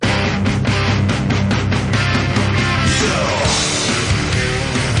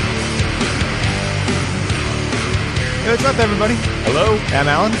everybody. Hello. I'm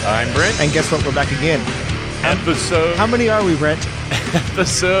Alan. I'm Brent. And guess what? We're back again. Episode... How many are we, Brent?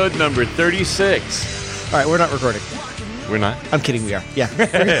 Episode number 36. All right, we're not recording. We're not? I'm kidding, we are. Yeah.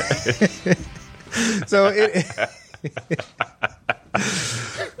 So,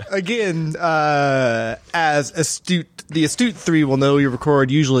 again, as the astute three will know, you record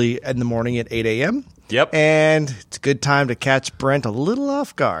usually in the morning at 8 a.m. Yep. And it's a good time to catch Brent a little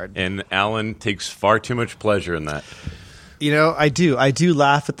off guard. And Alan takes far too much pleasure in that. You know, I do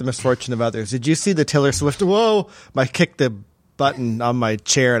laugh at the misfortune of others. Did you see the Taylor Swift? Whoa! I kicked the button on my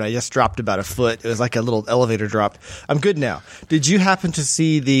chair and I just dropped about a foot. It was like a little elevator drop. I'm good now. Did you happen to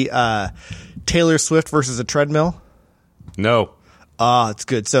see the Taylor Swift versus a treadmill? No. It's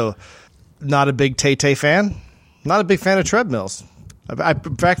good. So, not a big Tay-Tay fan. Not a big fan of treadmills.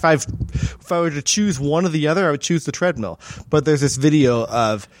 In fact, if I were to choose one or the other, I would choose the treadmill. But there's this video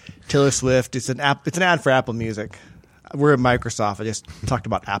of Taylor Swift. It's an ad for Apple Music. We're at Microsoft. I just talked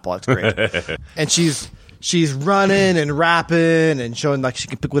about Apple. It's great. And she's running and rapping and showing like she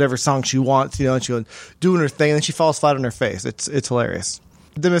can pick whatever song she wants, you know, and she's doing her thing, and then she falls flat on her face. It's hilarious.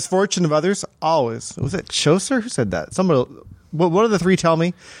 The misfortune of others always. Was it Chaucer who said that? One of the three tell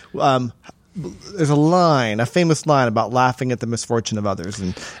me. There's a famous line about laughing at the misfortune of others,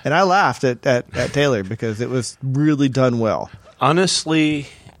 and I laughed at Taylor because it was really done well. Honestly,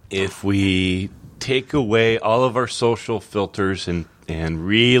 if we take away all of our social filters and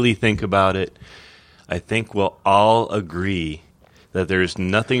really think about it, I think we'll all agree that there's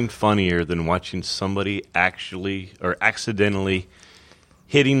nothing funnier than watching somebody actually or accidentally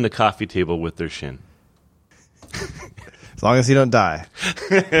hitting the coffee table with their shin. As long as you don't die.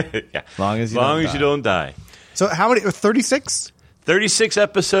 Yeah. As long as you don't die. So how many? 36? 36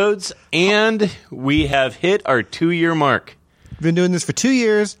 episodes, and we have hit our 2-year mark. We've been doing this for 2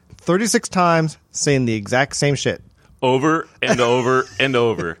 years, 36 times, saying the exact same shit. Over and over and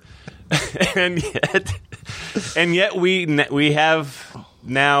over. And yet we have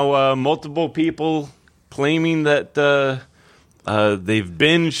now multiple people claiming that they've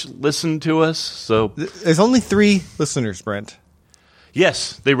binge listened to us. So there's only 3 listeners, Brent.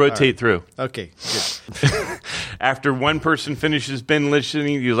 Yes, they rotate through. Okay, good. After one person finishes binge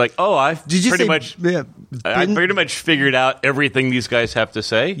listening, you're like, "Oh, I pretty much figured out everything these guys have to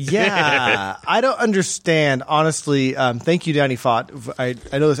say." Yeah, I don't understand, honestly. Thank you, Danny Fott. I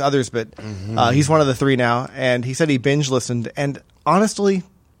know there's others, but he's one of the 3 now, and he said he binge listened. And honestly,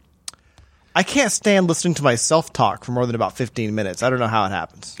 I can't stand listening to myself talk for more than about 15 minutes. I don't know how it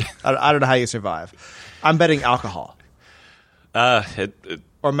happens. I don't know how you survive. I'm betting alcohol.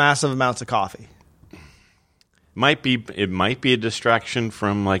 Or massive amounts of coffee. It might be a distraction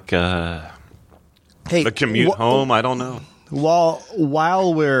from like the commute home. I don't know.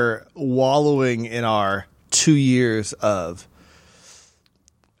 While we're wallowing in our 2 years of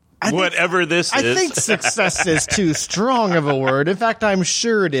whatever this is, I think success is too strong of a word. In fact, I'm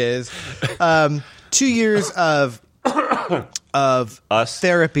sure it is. 2 years of us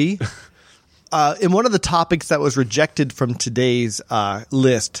therapy. In one of the topics that was rejected from today's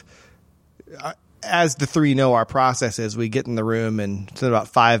list, as the 3 know our process is, we get in the room and it's about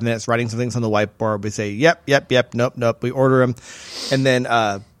 5 minutes writing some things on the whiteboard. We say, yep, nope. We order them, and then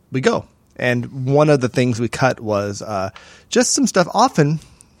we go. And one of the things we cut was just some stuff. Often,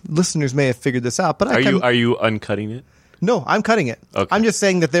 listeners may have figured this out, but are you uncutting it? No, I'm cutting it. Okay. I'm just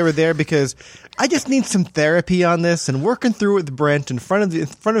saying that they were there because I just need some therapy on this, and working through it with Brent in front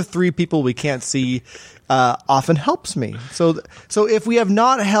of 3 people we can't see often helps me. So if we have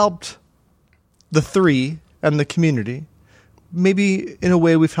not helped the 3 and the community, maybe in a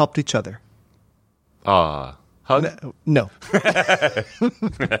way we've helped each other. Hug? No.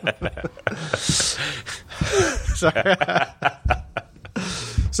 Sorry.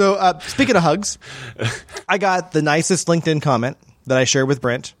 So, speaking of hugs, I got the nicest LinkedIn comment that I shared with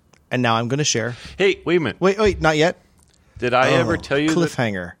Brent, and now I'm going to share. Hey, wait a minute. Wait, not yet. Did I ever tell you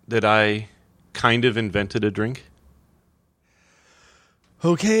cliffhanger that I kind of invented a drink?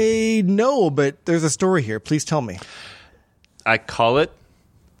 Okay, no, but there's a story here. Please tell me. I call it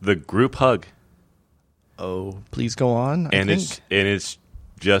the group hug. Oh, please go on. It's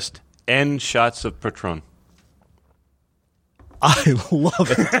just N shots of Patron. I love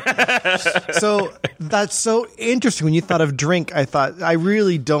it. So that's so interesting. When you thought of drink, I thought, I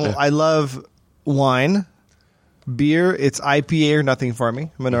really don't. I love wine, beer. It's IPA or nothing for me.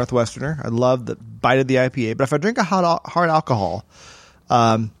 I'm a Northwesterner. I love the bite of the IPA. But if I drink a hard alcohol,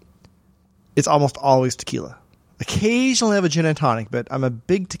 it's almost always tequila. Occasionally I have a gin and tonic, but I'm a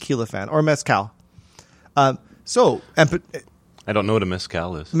big tequila fan, or mezcal. I don't know what a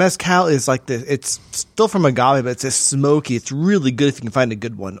mezcal is. Mezcal is like this. It's still from agave, but it's a smoky. It's really good if you can find a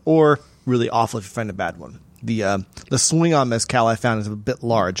good one, or really awful if you find a bad one. The swing on mezcal I found is a bit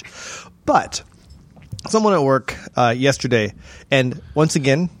large, but someone at work yesterday, and once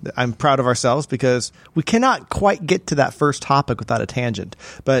again, I'm proud of ourselves because we cannot quite get to that first topic without a tangent.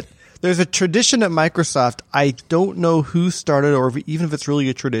 But there's a tradition at Microsoft. I don't know who started, or even if it's really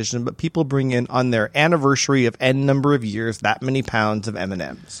a tradition, but people bring in on their anniversary of N number of years that many pounds of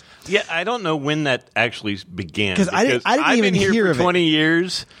M&Ms. Yeah, I don't know when that actually began. Because I didn't I've even been here hear for of it. 20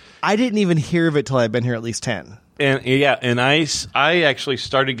 years. I didn't even hear of it till I've been here at least 10. And I actually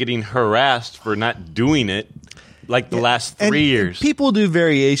started getting harassed for not doing it like the last 3 years. People do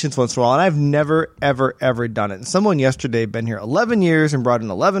variations once in a while, and I've never, ever, ever done it. And someone yesterday had been here 11 years and brought in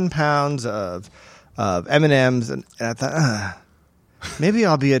 11 pounds of M&Ms, and I thought, maybe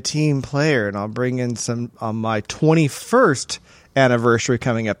I'll be a team player, and I'll bring in some on my 21st anniversary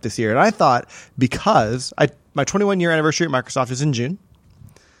coming up this year. And I thought, because my 21-year anniversary at Microsoft is in June.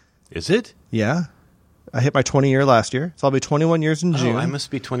 Is it? Yeah. I hit my 20 year last year, so I'll be 21 years in June. Oh, I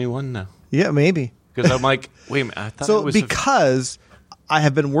must be 21 now. Yeah, maybe. Because I'm like, wait a minute, I thought So it was because I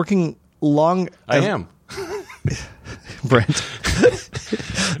have been working long. I am. Brent.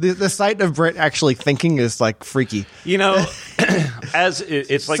 the sight of Brent actually thinking is like freaky. You know, as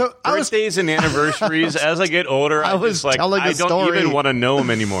it's like So I was- birthdays and anniversaries. As I get older, I I was just like telling a I don't story. even want to know them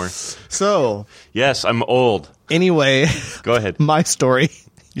anymore. So Yes, I'm old. anyway, Go ahead. my story.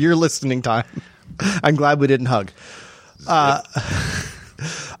 Your listening time. I'm glad we didn't hug.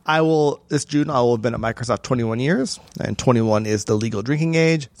 This June I will have been at Microsoft 21 years, and 21 is the legal drinking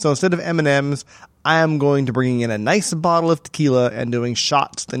age. So instead of M&Ms, I am going to bring in a nice bottle of tequila and doing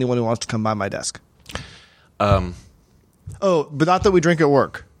shots to anyone who wants to come by my desk. Oh, but not that we drink at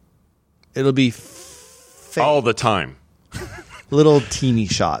work. It'll be All the time. little teeny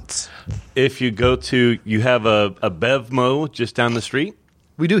shots. If you go to, you have a Bevmo just down the street.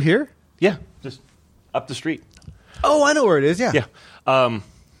 We do here? Yeah, just up the street. Oh, I know where it is. Yeah. Yeah.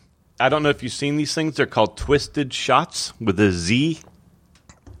 I don't know if you've seen these things. They're called Twisted Shots with a Z.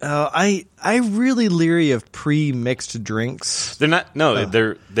 I really leery of pre-mixed drinks. They're not. No,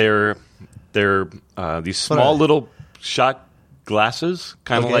 they're these small little shot glasses,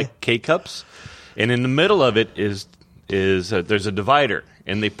 kind of Okay. like K cups, and in the middle of it is there's a divider,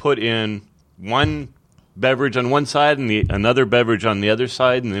 and they put in one beverage on one side and another beverage on the other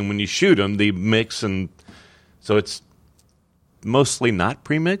side, and then when you shoot them, they mix, and so it's mostly not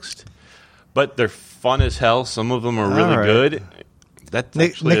pre-mixed, but they're fun as hell. Some of them are really All right. good. That's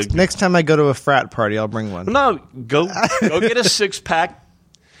actually Next time I go to a frat party, I'll bring one. no, go get a 6-pack.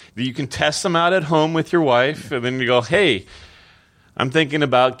 You can test them out at home with your wife, and then you go, hey, I'm thinking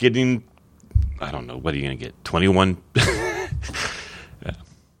about getting, I don't know, what are you going to get? 21?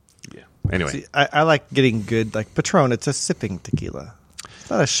 Yeah. Anyway. See, I like getting good, like Patron. It's a sipping tequila. It's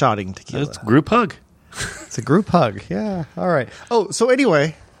not a shotting tequila. It's group hug. It's a group hug. Yeah. All right. Oh, so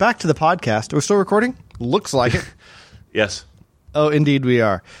anyway, back to the podcast. Are we still recording? Looks like it. Yes. Oh, indeed we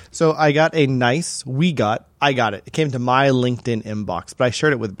are. So I got I got it. It came to my LinkedIn inbox, but I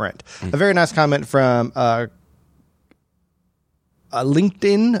shared it with Brent. A very nice comment from a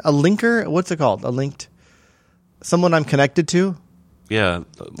linker. What's it called? Someone I'm connected to. Yeah.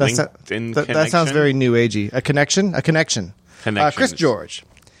 That sounds very new agey. A connection. Connection. Chris George.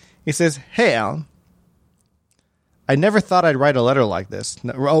 He says, "Hey, Alan. I never thought I'd write a letter like this."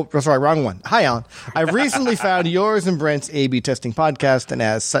 No, oh, sorry, wrong one. Hi, Alan. I've recently found yours and Brent's A/B testing podcast, and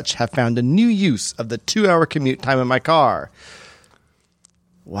as such, have found a new use of the 2-hour commute time in my car.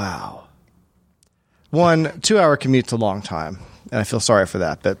 Wow. 2-hour commute's a long time, and I feel sorry for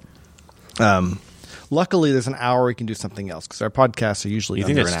that. But luckily, there's an hour we can do something else because our podcasts are usually You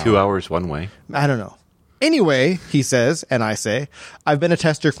think under that's an hour. 2 hours one way? I don't know. Anyway, he says, and I say, I've been a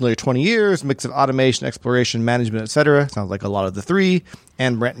tester for nearly 20 years, mix of automation, exploration, management, etc. Sounds like a lot of the three,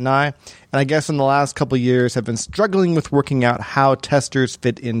 and Brent and I. And I guess in the last couple of years have been struggling with working out how testers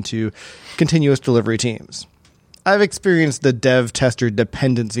fit into continuous delivery teams. I've experienced the dev-tester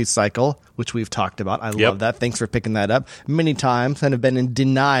dependency cycle, which we've talked about. I love that. Thanks for picking that up. Many times, and have been in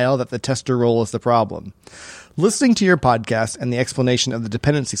denial that the tester role is the problem. Listening to your podcast and the explanation of the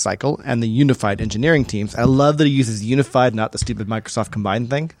dependency cycle and the unified engineering teams, I love that he uses unified, not the stupid Microsoft Combined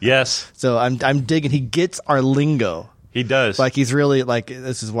thing. Yes. So I'm digging. He gets our lingo. He does. Like he's really like,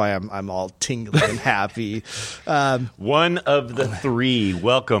 this is why I'm all tingly and happy. One of the three.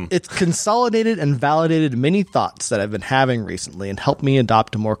 Welcome. It's consolidated and validated many thoughts that I've been having recently and helped me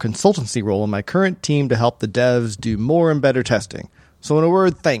adopt a more consultancy role in my current team to help the devs do more and better testing. So in a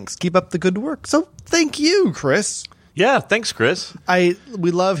word, thanks. Keep up the good work. So thank you, Chris. Yeah, thanks, Chris.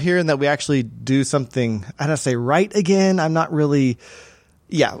 We love hearing that we actually do something. I don't say right again. I'm not really,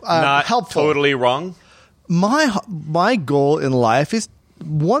 Not helpful. totally wrong. My goal in life is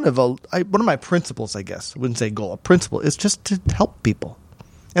one of my principles. I guess I wouldn't say goal. A principle is just to help people,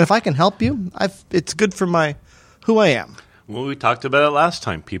 and if I can help you, it's good for who I am. Well, we talked about it last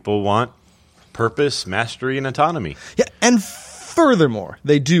time. People want purpose, mastery, and autonomy. Yeah, and furthermore,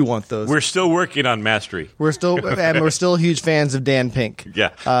 they do want those. We're still working on mastery. We're still huge fans of Dan Pink.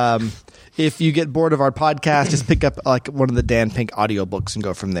 Yeah. If you get bored of our podcast, just pick up like one of the Dan Pink audiobooks and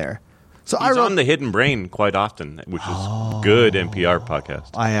go from there. So He's on The Hidden Brain quite often, which is good NPR podcast.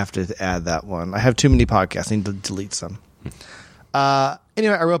 I have to add that one. I have too many podcasts. I need to delete some.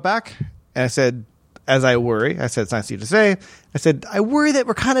 Anyway, I wrote back and I said, as I worry, I said, it's nice of you to say. I said, I worry that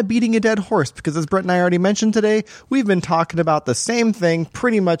we're kind of beating a dead horse because, as Brett and I already mentioned today, we've been talking about the same thing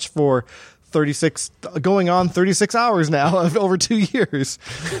pretty much for 36 hours now of over 2 years.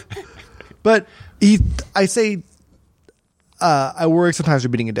 But I say, I worry sometimes we're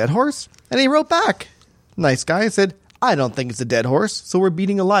beating a dead horse. And he wrote back, nice guy, and said, I don't think it's a dead horse, so we're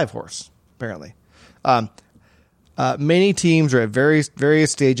beating a live horse, apparently. Many teams are at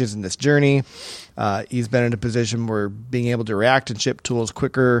various stages in this journey. He's been in a position where being able to react and ship tools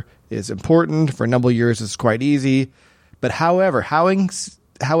quicker is important. For a number of years, it's quite easy. But however,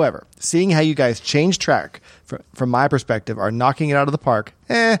 seeing how you guys change track, from my perspective, are knocking it out of the park,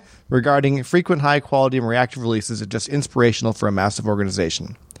 regarding frequent high quality and reactive releases, is just inspirational for a massive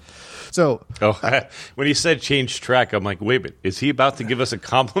organization. So, when he said change track, I'm like, wait a minute, is he about to give us a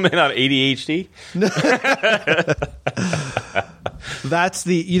compliment on ADHD? That's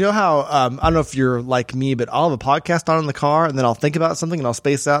how, I don't know if you're like me, but I'll have a podcast on in the car and then I'll think about something and I'll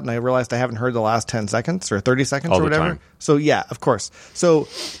space out and I realized I haven't heard the last 10 seconds or 30 seconds or whatever. Time. So yeah, of course. So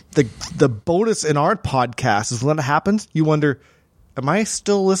the bonus in our podcast is when it happens, you wonder, am I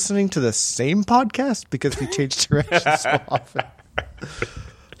still listening to the same podcast? Because we change direction so often.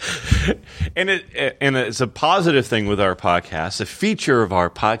 And it's a positive thing with our podcast, a feature of our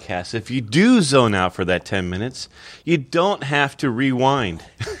podcast. If you do zone out for that 10 minutes, you don't have to rewind.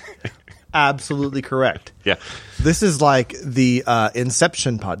 Absolutely correct. Yeah. This is like the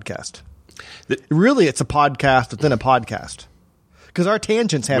Inception podcast. Really, it's a podcast within a podcast. Because our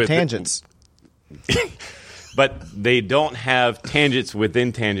tangents have tangents. But they don't have tangents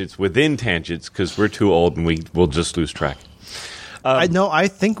within tangents within tangents because we're too old and we'll just lose track. I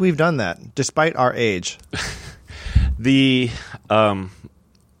think we've done that, despite our age. The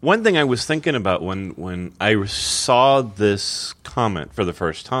one thing I was thinking about when I saw this comment for the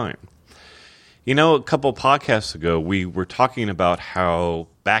first time, a couple podcasts ago, we were talking about how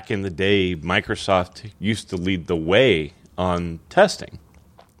back in the day, Microsoft used to lead the way on testing.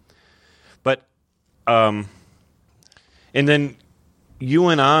 But, and then you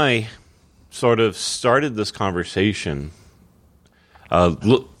and I sort of started this conversation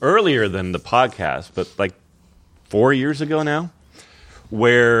earlier than the podcast, but like 4 years ago now,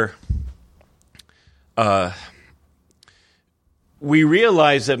 where we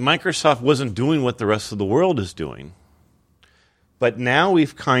realized that Microsoft wasn't doing what the rest of the world is doing. But now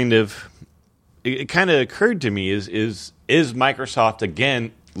it kind of occurred to me, is Microsoft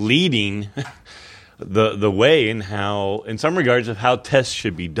again leading the way in some regards of how tests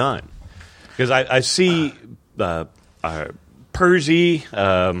should be done? Because I see Percy,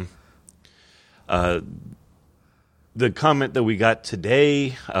 the comment that we got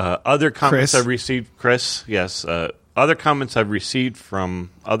today, other comments I've received, Chris, yes, other comments I've received from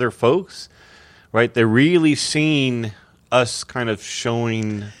other folks, right? They're really seeing us kind of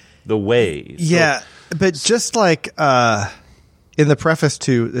showing the way. Yeah, but just like in the preface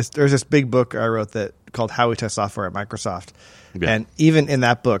to this, there's this big book I wrote called How We Test Software at Microsoft. Yeah. And even in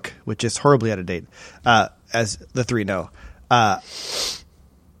that book, which is horribly out of date, as the three know,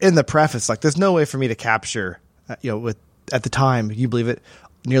 in the preface, like there's no way for me to capture, with at the time, you believe it,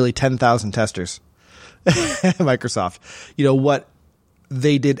 nearly 10,000 testers at Microsoft. What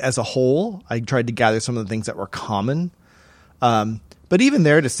they did as a whole. I tried to gather some of the things that were common. But even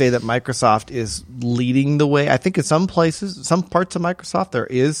there, to say that Microsoft is leading the way, I think in some places, some parts of Microsoft, there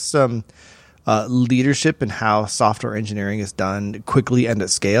is some leadership in how software engineering is done quickly and at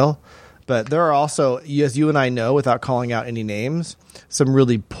scale. But there are also, as you and I know, without calling out any names, some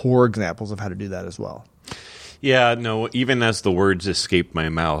really poor examples of how to do that as well. Yeah, no, even as the words escaped my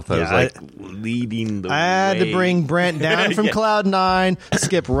mouth, I was like, leading the way. I had to bring Brent down from Cloud 9,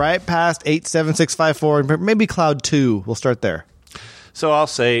 skip right past 87654, and maybe Cloud 2. We'll start there. So I'll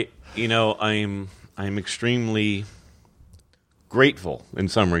say, I'm extremely grateful in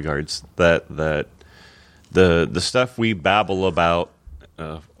some regards that the stuff we babble about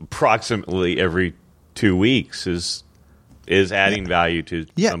approximately every 2 weeks is adding value to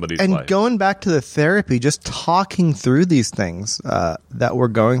somebody's and life. going back to the therapy, just talking through these things that we're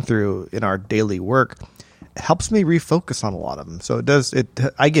going through in our daily work helps me refocus on a lot of them. So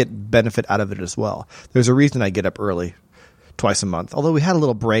I get benefit out of it as well. There's a reason I get up early twice a month. Although we had a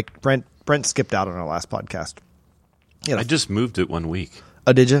little break. Brent skipped out on our last podcast. I just moved it 1 week.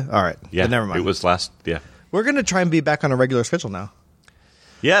 Oh, did you? All right. Yeah, but never mind. It was last. Yeah, we're going to try and be back on a regular schedule now.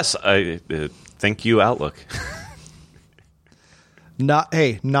 Yes, thank you, Outlook.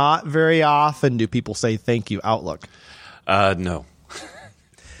 Not very often do people say thank you, Outlook. No.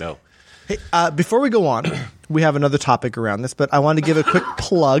 No. Hey, before we go on, we have another topic around this, but I want to give a quick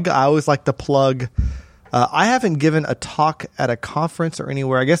plug. I always like to plug. I haven't given a talk at a conference or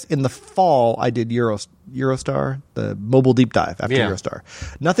anywhere. I guess in the fall I did Eurostar, the mobile deep dive after Eurostar.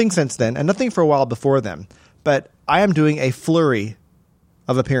 Nothing since then, and nothing for a while before then. But I am doing a flurry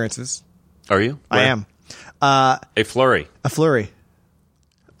of appearances. Are you? I am. A flurry. A flurry.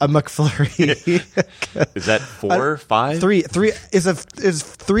 A McFlurry. Is that 4, 5? 3. Is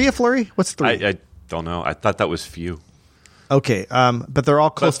 3 a flurry? What's 3? I don't know. I thought that was few. Okay, but they're all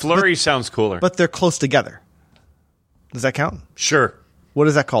close. But flurry sounds cooler. But they're close together. Does that count? Sure. What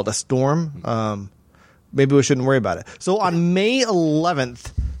is that called? A storm? Maybe we shouldn't worry about it. So on May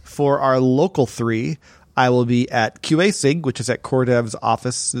 11th, for our local 3, I will be at QA-SIG, which is at CoreDev's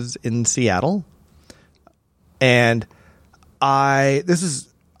offices in Seattle. And I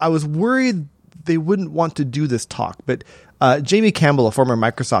was worried they wouldn't want to do this talk, but Jamie Campbell, a former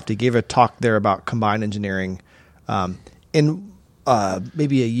Microsoft, he gave a talk there about combined engineering in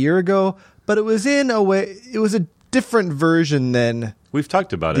maybe a year ago, but it was in a way, it was a different version than we've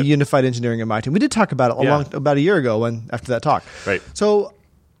talked about the unified engineering in my team. We did talk about it about a year ago after that talk. Right. So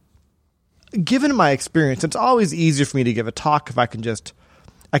given my experience, it's always easier for me to give a talk if I can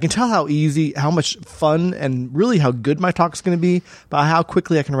tell how much fun and really how good my talk is going to be by how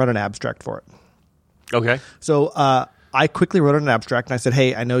quickly I can write an abstract for it. Okay. So I quickly wrote an abstract and I said,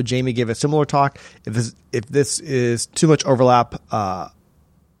 hey, I know Jamie gave a similar talk. If this is too much overlap,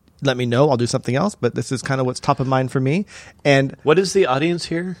 let me know. I'll do something else. But this is kind of what's top of mind for me. And what is the audience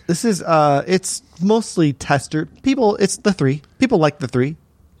here? This is it's mostly tester people. It's the 3 people like the 3.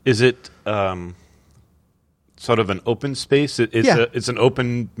 Is it sort of an open space? It's an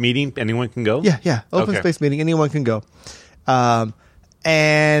open meeting. Anyone can go? Yeah. Open space meeting. Anyone can go.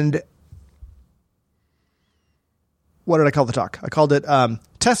 And what did I call the talk? I called it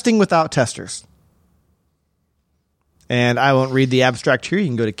Testing Without Testers. And I won't read the abstract here. You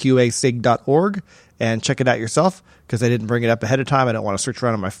can go to qasig.org and check it out yourself because I didn't bring it up ahead of time. I don't want to search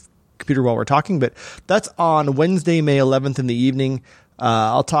around on my computer while we're talking. But that's on Wednesday, May 11th in the evening.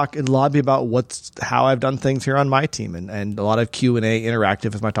 I'll talk in the lobby about how I've done things here on my team and a lot of Q&A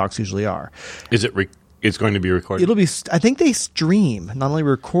interactive as my talks usually are. Is it it's going to be recorded? It'll be. I think they stream, not only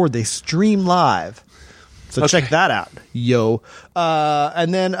record, they stream live. So check that out, yo.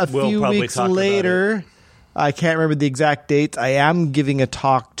 And then a few weeks later, I can't remember the exact date. I am giving a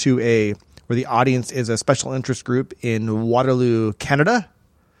talk where the audience is a special interest group in Waterloo, Canada.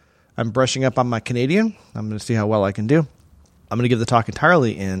 I'm brushing up on my Canadian. I'm going to see how well I can do. I'm going to give the talk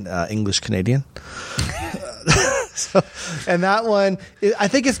entirely in English Canadian. And that one, I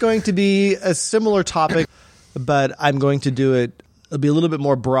think it's going to be a similar topic, but I'm going to do it. It'll be a little bit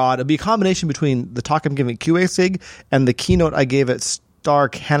more broad. It'll be a combination between the talk I'm giving at QA-SIG and the keynote I gave at Star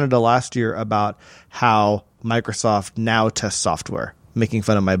Canada last year about how Microsoft now tests software, making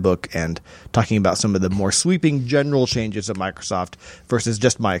fun of my book and talking about some of the more sweeping general changes of Microsoft versus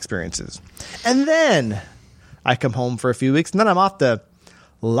just my experiences. And then I come home for a few weeks, and then I'm off to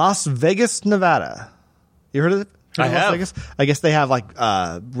Las Vegas, Nevada. You heard of it? I have. Las Vegas? I guess they have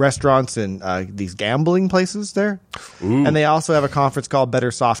restaurants and these gambling places there. Ooh. And they also have a conference called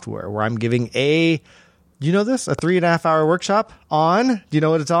Better Software where I'm giving do you know this? A 3.5-hour workshop on, do you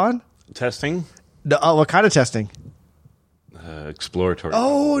know what it's on? Testing? What kind of testing? Exploratory.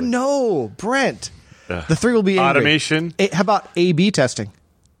 Oh, no, Brent. The 3 will be angry. Automation. How about A/B testing?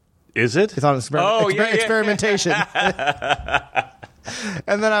 Is it? It's on experimentation.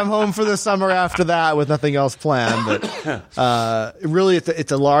 And then I'm home for the summer after that with nothing else planned. But really,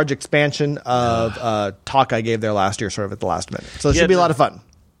 it's a large expansion of a talk I gave there last year, sort of at the last minute. So it should be a lot of fun.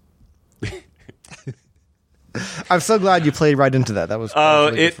 I'm so glad you played right into that. That was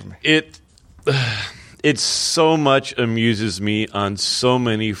really good for me. It so much amuses me on so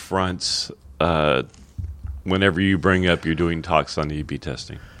many fronts whenever you bring up you're doing talks on A/B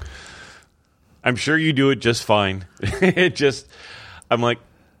testing. I'm sure you do it just fine. I'm like,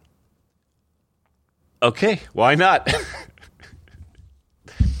 Okay, why not?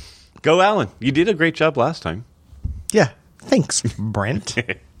 Go, Alan. You did a great job last time. Yeah. Thanks, Brent.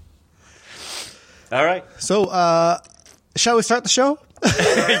 All right. So, shall we start the show?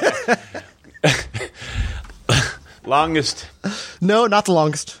 Longest. No, not the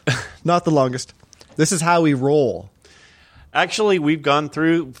longest. Not the longest. This is how we roll. Actually, we've gone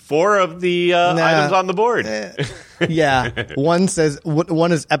through 4 of the items on the board. Yeah. One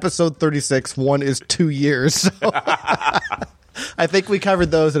is episode 36. One is 2 years. So I think we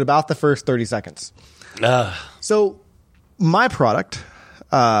covered those in about the first 30 seconds. So my product,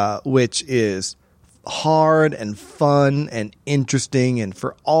 which is hard and fun and interesting and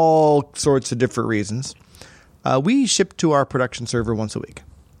for all sorts of different reasons, we ship to our production server once a week.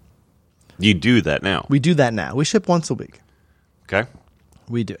 You do that now? We do that now. We ship once a week. Okay.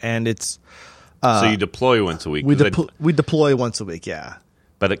 We do. And it's... so you deploy once a week? We deploy once a week, yeah.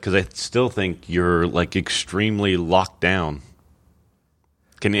 But because I still think you're like extremely locked down.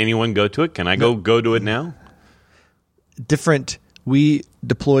 Can anyone go to it? Can I go to it now? We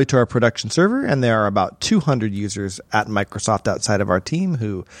deploy to our production server, and there are about 200 users at Microsoft outside of our team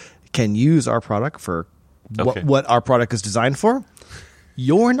who can use our product for what our product is designed for.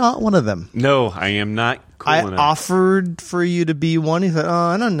 You're not one of them. No, I am not cool enough. Offered for you to be one. He said,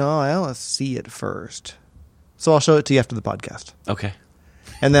 I don't know. I want to see it first. So I'll show it to you after the podcast. Okay.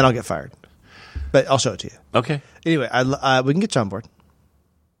 And then I'll get fired. But I'll show it to you. Okay. Anyway, we can get you on board.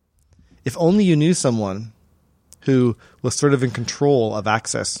 If only you knew someone who was sort of in control of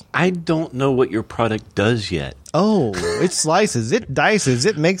access. I don't know what your product does yet. Oh, it slices, it dices,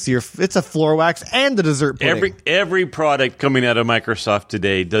 it's a floor wax and the dessert pudding. Every product coming out of Microsoft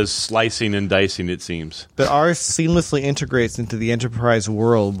today does slicing and dicing, it seems. But ours seamlessly integrates into the enterprise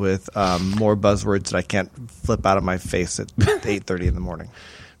world with more buzzwords that I can't flip out of my face at 8:30 in the morning.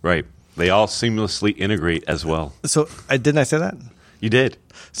 Right. They all seamlessly integrate as well. So, didn't I say that? You did.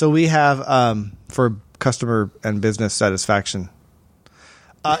 So we have, for customer and business satisfaction.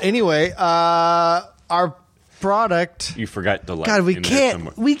 Anyway, our product. You forgot delight. God, we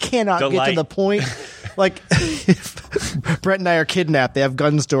cannot get to the point. Like, if Brett and I are kidnapped, they have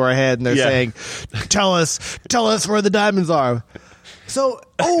guns to our head, and they're saying, tell us where the diamonds are. So,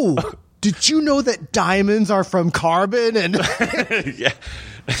 did you know that diamonds are from carbon? And yeah.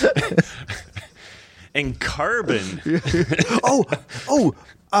 And carbon.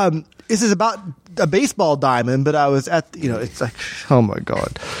 This is about a baseball diamond, but I was at, it's like, oh my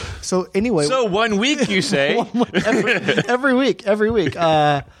God. So anyway. So 1 week, you say? every week.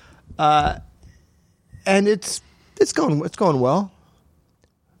 And it's going well.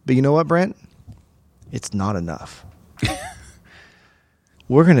 But you know what, Brent? It's not enough.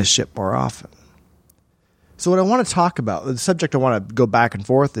 We're going to ship more often. So what I want to talk about, the subject I want to go back and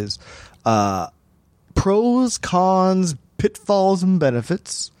forth is pros, cons, pitfalls, and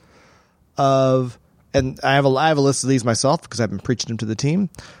benefits of, and I have a list of these myself because I've been preaching them to the team,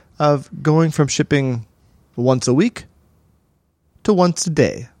 of going from shipping once a week to once a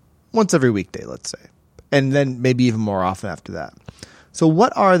day, once every weekday, let's say, and then maybe even more often after that. So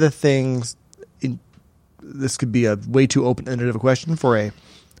what are the things, this could be a way too open-ended of a question for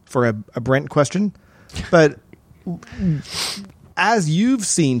a Brent question, but as you've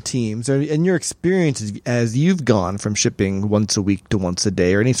seen teams and your experiences as you've gone from shipping once a week to once a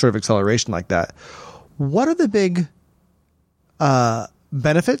day or any sort of acceleration like that, what are the big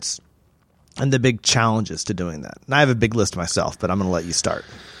benefits and the big challenges to doing that? And I have a big list myself, but I'm going to let you start.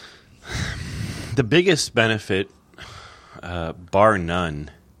 The biggest benefit, bar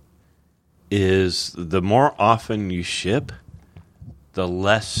none, is the more often you ship, the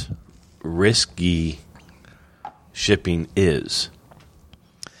less risky shipping is.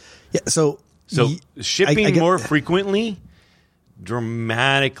 Yeah, so shipping more frequently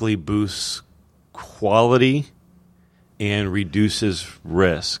dramatically boosts quality and reduces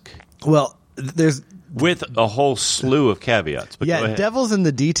risk. Well, there's with a whole slew of caveats. But yeah, devil's in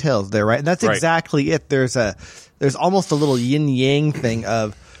the details there, right? And that's exactly it. There's almost a little yin yang thing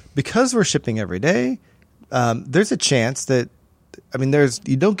of, because we're shipping every day, there's a chance that,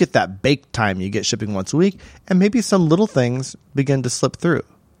 you don't get that bake time you get shipping once a week, and maybe some little things begin to slip through.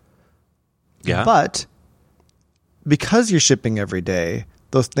 Yeah. But because you're shipping every day,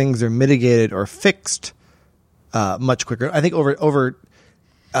 those things are mitigated or fixed much quicker. I think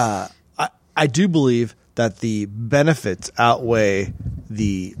I do believe that the benefits outweigh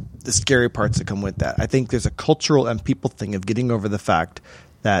the scary parts that come with that. I think there's a cultural and people thing of getting over the fact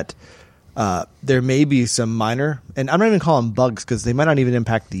that there may be some minor, and I'm not even calling bugs because they might not even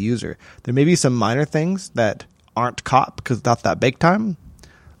impact the user. There may be some minor things that aren't caught because without that bake time.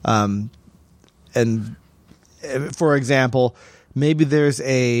 for example, maybe there's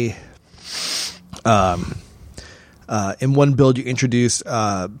a in one build you introduce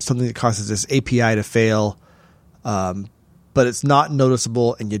something that causes this API to fail, but it's not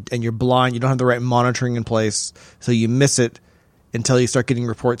noticeable, and you're blind. You don't have the right monitoring in place, so you miss it until you start getting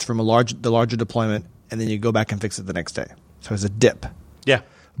reports from the larger deployment, and then you go back and fix it the next day. So it's a dip. Yeah.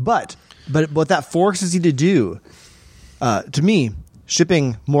 But what that forces you to do, to me,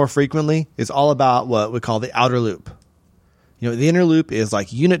 shipping more frequently is all about what we call the outer loop. The inner loop is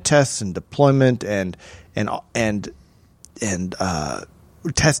like unit tests and deployment and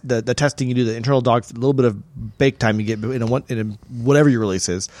test the testing you do, the internal docs, a little bit of bake time you get in whatever your release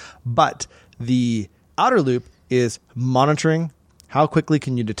is. But the outer loop is monitoring. How quickly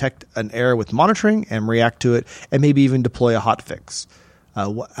can you detect an error with monitoring and react to it, and maybe even deploy a hot fix?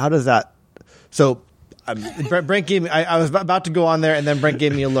 How does that? So Brent gave me. I was about to go on there, and then Brent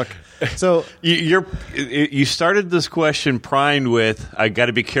gave me a look. So you started this question primed with, I got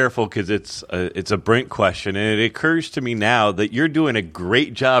to be careful because it's a Brent question, and it occurs to me now that you're doing a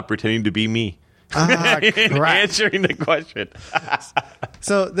great job pretending to be me. Answering the question.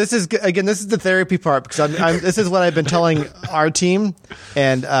 So this is the therapy part, because this is what I've been telling our team,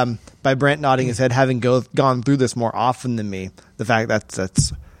 and by Brent nodding his head, having gone through this more often than me, the fact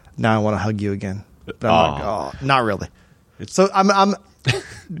that's now I want to hug you again, but I'm like, oh, not really. So I'm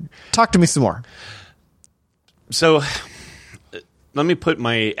talk to me some more. So let me put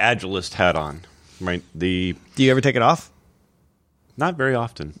my Agilist hat on. Right, do you ever take it off? Not very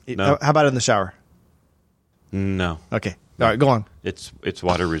often. No. How about in the shower? No. Okay. All right, go on. It's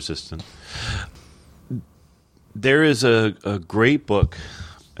water resistant. There is a great book.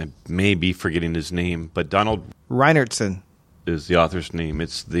 I may be forgetting his name, but Donald Reinertsen is the author's name.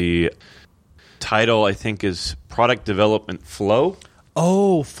 It's the title, I think, is Product Development Flow.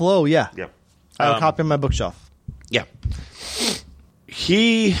 Oh, Flow, yeah. Yeah. I have a copy on my bookshelf. Yeah.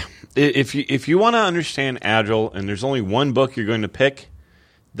 If you want to understand Agile, and there's only one book you're going to pick,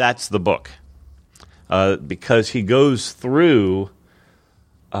 that's the book. Because he goes through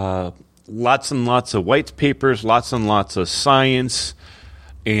lots and lots of white papers, lots and lots of science,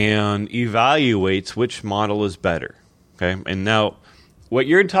 and evaluates which model is better. Okay, and now what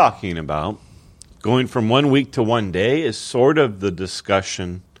you're talking about, going from 1 week to 1 day, is sort of the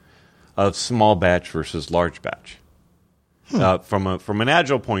discussion of small batch versus large batch. From an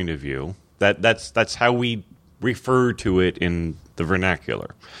Agile point of view, that's how we refer to it in the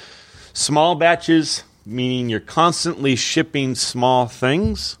vernacular. Small batches, meaning you're constantly shipping small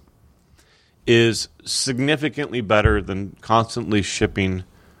things, is significantly better than constantly shipping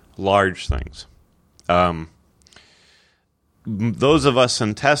large things. Those of us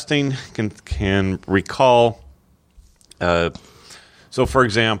in testing can recall. So, for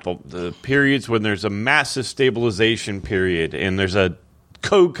example, the periods when there's a massive stabilization period and there's a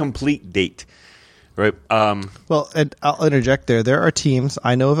code complete date, right? Well, and I'll interject there. There are teams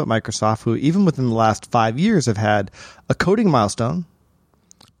I know of at Microsoft who, even within the last 5 years, have had a coding milestone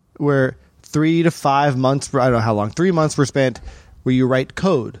where 3 to 5 months, I don't know how long, 3 months were spent where you write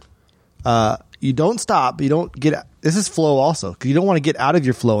code. You don't stop. You don't get. This is flow also, because you don't want to get out of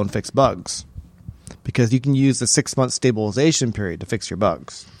your flow and fix bugs, because you can use the 6-month stabilization period to fix your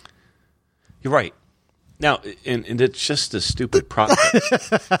bugs. You're right. Now, and it's just a stupid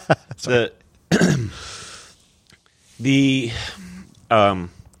process. So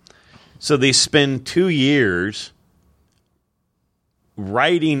they spend 2 years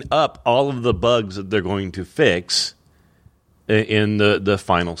writing up all of the bugs that they're going to fix in the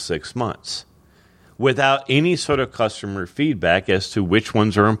final 6 months, without any sort of customer feedback as to which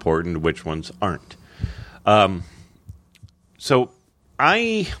ones are important and which ones aren't. So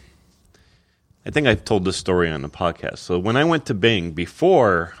I think I've told this story on the podcast. So when I went to Bing,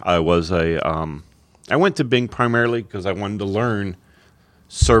 before I went to Bing primarily because I wanted to learn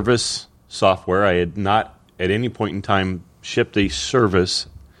service software. I had not at any point in time shipped a service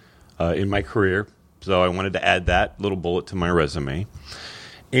in my career, so I wanted to add that little bullet to my resume.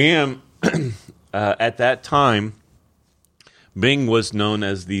 And at that time, Bing was known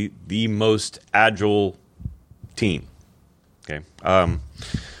as the most agile team. Okay,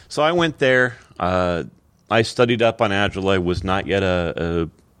 so I went there. I studied up on Agile. I was not yet a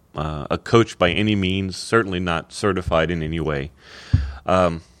coach by any means, certainly not certified in any way,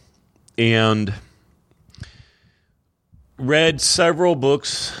 and read several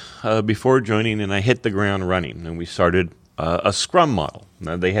books before joining, and I hit the ground running. And we started a Scrum model.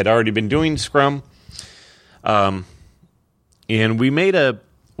 Now, they had already been doing Scrum, and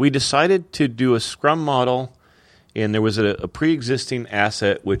we decided to do a Scrum model and there was a pre-existing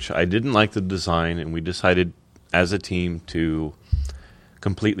asset which I didn't like the design, and we decided as a team to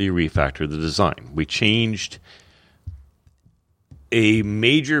completely refactor the design. We changed a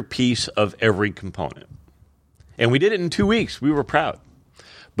major piece of every component. And we did it in 2 weeks. We were proud.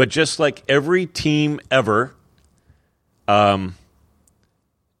 But just like every team ever,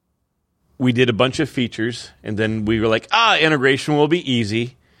 we did a bunch of features, and then we were like, integration will be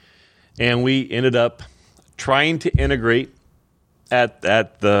easy. And we ended up trying to integrate at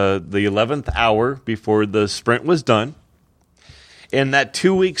the 11th hour before the sprint was done. And that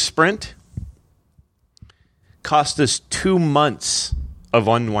 2-week sprint cost us 2 months of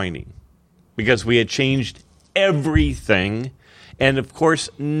unwinding because we had changed everything, and of course,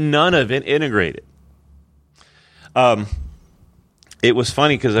 none of it integrated. It was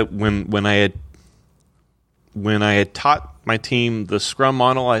funny because when I had taught my team the Scrum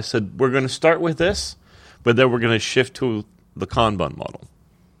model, I said we're going to start with this, but then we're going to shift to the Kanban model.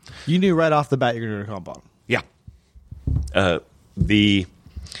 You knew right off the bat you're going to do a Kanban. Yeah.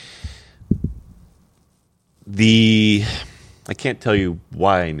 I can't tell you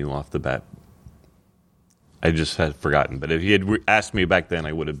why I knew off the bat. I just had forgotten. But if you had asked me back then,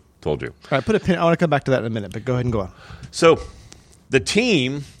 I would have told you. All right, put a pin. I want to come back to that in a minute, but go ahead and go on. So the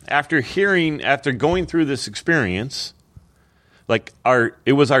team, after going through this experience,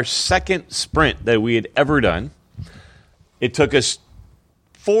 it was our second sprint that we had ever done. It took us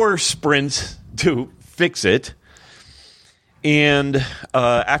 4 sprints to fix it. And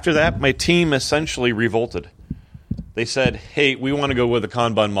after that, my team essentially revolted. They said, hey, we want to go with a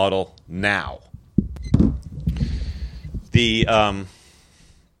Kanban model now. And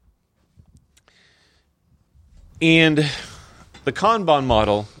the Kanban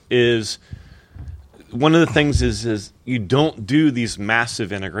model is, one of the things is you don't do these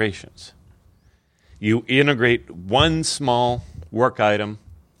massive integrations. You integrate one small work item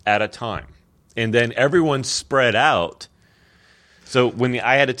at a time. And then everyone's spread out. So when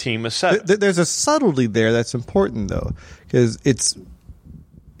I had a team of 7. There's a subtlety there that's important, though, because it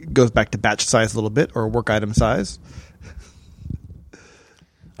goes back to batch size a little bit, or work item size.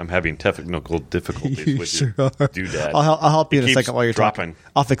 I'm having technical difficulties You with sure your are. doodad. I'll help you in a keeps second while you're dropping.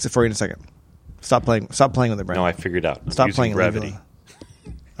 talking. I'll fix it for you in a second. Stop playing with it, Brandon. No, I figured out. I'm Stop using playing gravity.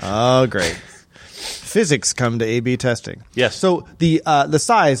 Oh, great. Physics come to A/B testing. Yes. So the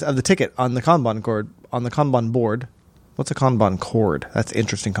size of the ticket on the Kanban board. What's a Kanban cord? That's an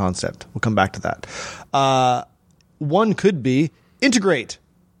interesting concept. We'll come back to that. One could be integrate.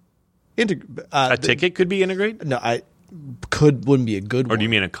 A ticket could be integrated? No, wouldn't be a good one. Or do you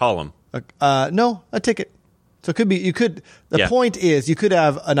mean a column? No, a ticket. So it could be, the point is you could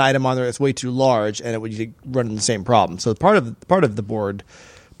have an item on there that's way too large and it would run into the same problem. So part of the board,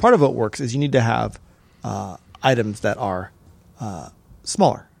 part of what works is you need to have items that are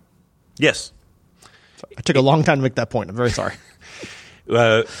smaller. Yes. So I took a long time to make that point. I'm very sorry.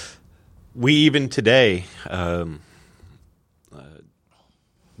 We even today,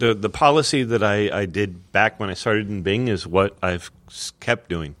 the policy that I did back when I started in Bing is what I've kept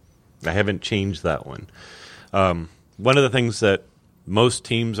doing. I haven't changed that one. One of the things that most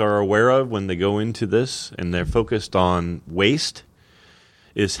teams are aware of when they go into this and they're focused on waste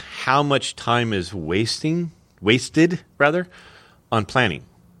is how much time is wasted on planning.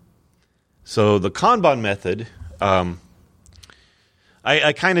 So the Kanban method, I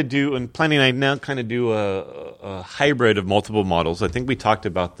kind of do, in planning I now kind of do a hybrid of multiple models. I think we talked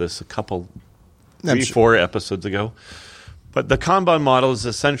about this 4 episodes ago. But the Kanban model is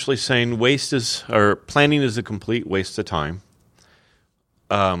essentially saying planning is a complete waste of time.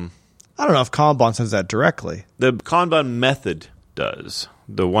 I don't know if Kanban says that directly. The Kanban method does.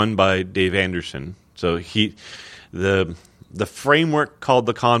 The one by Dave Anderson. So the framework called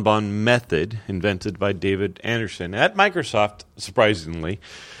the Kanban method, invented by David Anderson at Microsoft, surprisingly.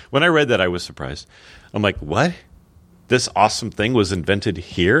 When I read that, I was surprised. I'm like, what? This awesome thing was invented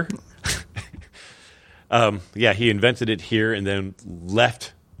here? He invented it here and then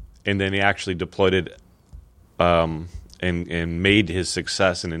left, and then he actually deployed it and made his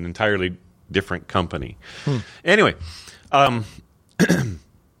success in an entirely different company. Anyway,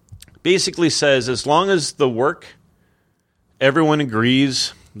 basically says as long as the work, everyone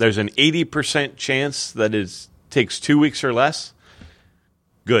agrees, there's an 80% chance that it takes 2 weeks or less,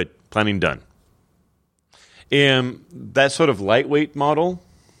 good, planning done. And that sort of lightweight model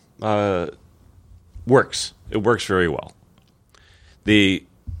works. It works very well. Because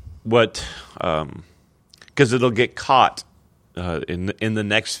it'll get caught in the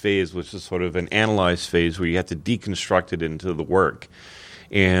next phase, which is sort of an analyze phase where you have to deconstruct it into the work.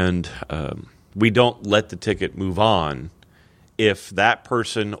 And we don't let the ticket move on if that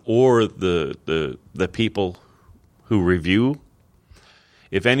person or the people who review,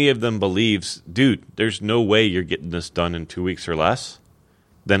 if any of them believes, dude, there's no way you're getting this done in 2 weeks or less,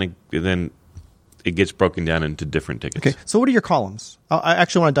 then it gets broken down into different tickets. Okay, so what are your columns? I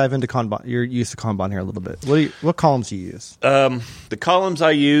actually want to dive into Kanban, your use of Kanban here a little bit. What columns do you use? The columns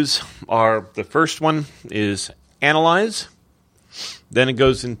I use are, the first one is analyze, then it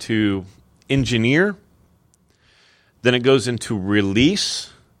goes into engineer, then it goes into release,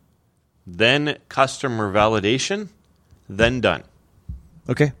 then customer validation, then done.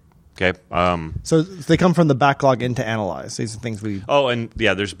 Okay. Okay. So they come from the backlog into analyze. These are things we... Oh, and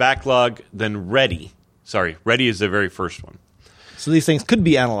yeah, there's backlog, then ready. Sorry, ready is the very first one. So these things could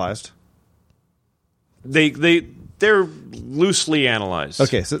be analyzed. They're loosely analyzed.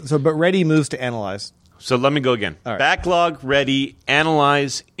 Okay, so but ready moves to analyze. So let me go again. All right. Backlog, ready,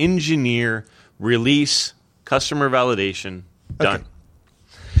 analyze, engineer, release, customer validation, done. Okay.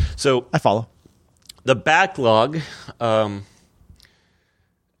 So I follow. the backlog,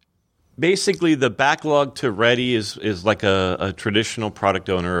 basically the backlog to ready is like a traditional product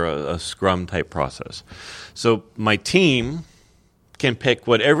owner, a Scrum type process. So my team can pick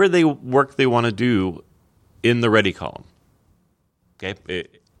whatever work they want to do in the ready column. Okay,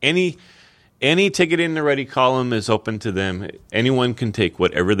 any ticket in the ready column is open to them. Anyone can take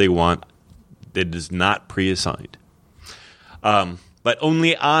whatever they want. It is not pre-assigned. But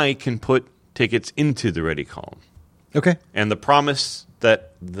only I can put tickets into the ready column. Okay. And the promise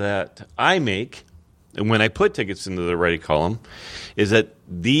that I make when I put tickets into the ready column is that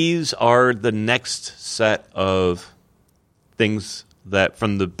these are the next set of things that,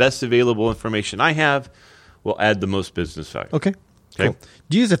 from the best available information I have, will add the most business value. Okay. Okay. Cool.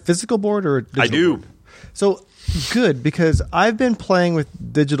 Do you use a physical board or a digital I do. board? So good, because I've been playing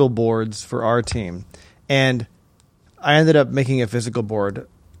with digital boards for our team, and I ended up making a physical board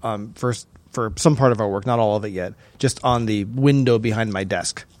first for some part of our work, not all of it yet, just on the window behind my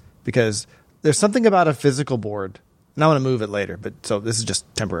desk, because there's something about a physical board, and I want to move it later, but so this is just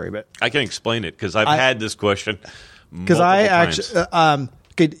temporary. But I can explain it because I've had this question because I actually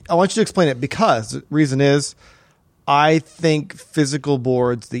okay, I want you to explain it, because the reason is I think physical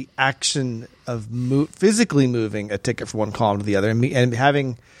boards, the action of physically moving a ticket from one column to the other, and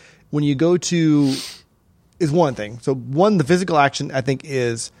having, when you go to, is one thing. So one, the physical action, I think,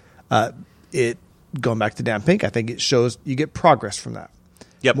 is it, going back to Dan Pink, I think it shows you get progress from that.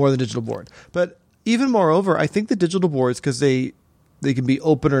 Yep. More than digital board. But even moreover, I think the digital boards, because they can be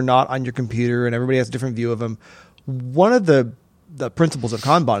open or not on your computer, and everybody has a different view of them. One of the principles of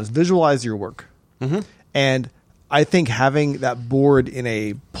Kanban is visualize your work. Mm-hmm. And I think having that board in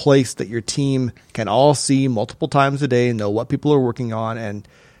a place that your team can all see multiple times a day and know what people are working on, and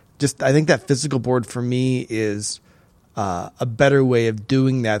just, I think that physical board for me is a better way of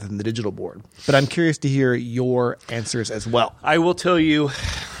doing that than the digital board. But I'm curious to hear your answers as well. I will tell you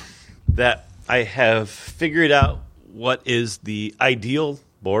that I have figured out what is the ideal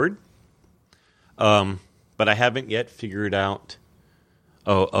board, but I haven't yet figured out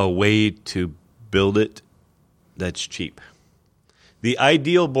a way to build it that's cheap. The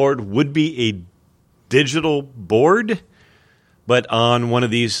ideal board would be a digital board, but on one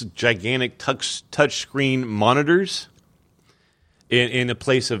of these gigantic touchscreen monitors in a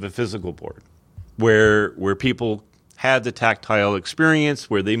place of a physical board, where people have the tactile experience,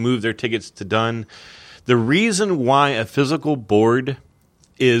 where they move their tickets to done. The reason why a physical board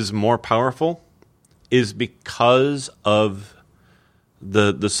is more powerful is because of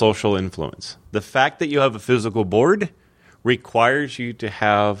the social influence. The fact that you have a physical board requires you to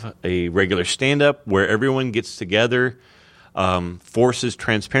have a regular stand-up where everyone gets together, forces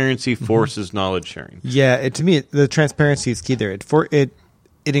transparency, forces knowledge sharing. Yeah, to me, the transparency is key there. It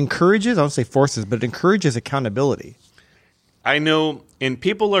encourages, I don't say forces, but it encourages accountability. I know, and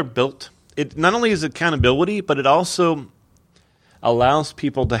people are built, it not only is accountability, but it also allows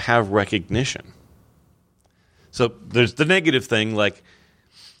people to have recognition. So there's the negative thing, like,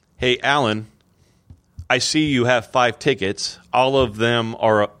 hey, Alan, I see you have 5 tickets. All of them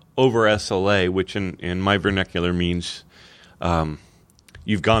are over SLA, which in my vernacular means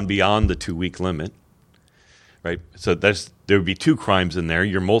you've gone beyond the 2-week limit, right? So there would be 2 crimes in there.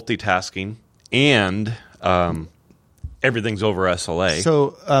 You're multitasking, and everything's over SLA.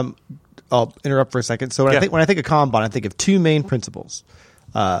 So I'll interrupt for a second. So when I think of Kanban, I think of 2 main principles.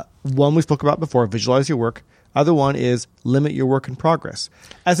 One we spoke about before: visualize your work. Other one is limit your work in progress.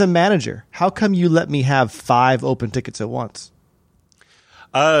 As a manager, how come you let me have 5 open tickets at once?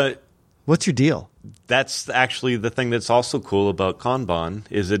 What's your deal? that's actually the thing that's also cool about Kanban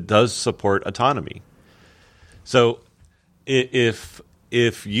is it does support autonomy. So if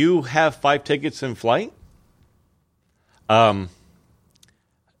you have 5 tickets in flight, you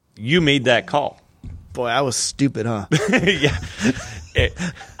made that call. Boy, I was stupid, huh? Yeah,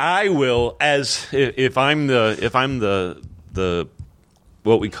 I will if I'm the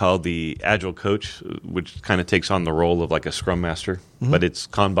what we call the agile coach, which kind of takes on the role of like a scrum master, but it's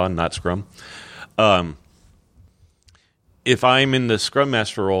Kanban, not Scrum. If I'm in the scrum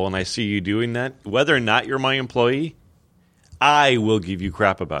master role and I see you doing that, whether or not you're my employee, I will give you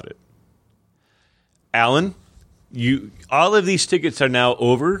crap about it. Alan, all of these tickets are now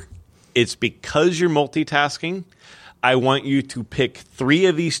over. It's because you're multitasking. I want you to pick 3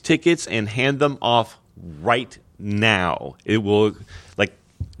 of these tickets and hand them off right now. It will, like,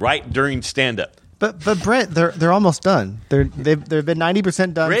 right during stand-up. But Brent, they're almost done. They've been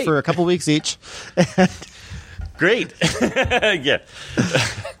 90% done Great. for a couple weeks each. Great. Yeah.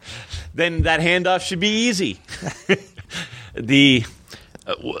 Then that handoff should be easy.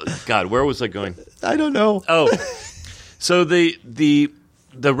 God, where was I going? I don't know. Oh, so the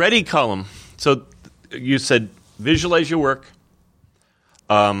ready column. So you said visualize your work,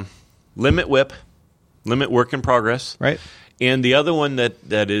 limit WIP, limit work in progress, Right. And the other one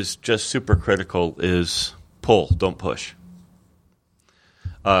that is just super critical is pull, don't push.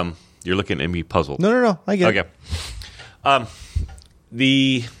 You're looking at me puzzled. No. I get it.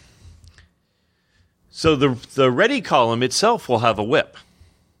 Okay. So the ready column itself will have a WIP.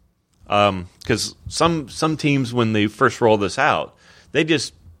 Because some teams, when they first roll this out, they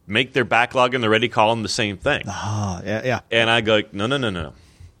just make their backlog and the ready column the same thing. Oh, yeah. And I go, no.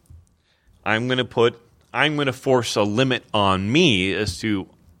 I'm going to force a limit on me as to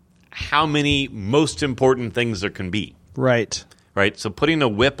how many most important things there can be. Right. Right? So putting a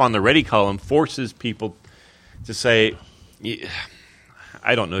WIP on the ready column forces people to say,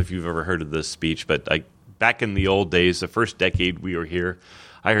 I don't know if you've ever heard of this speech, but back in the old days, the first decade we were here,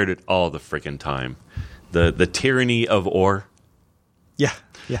 I heard it all the freaking time. The tyranny of or. Yeah.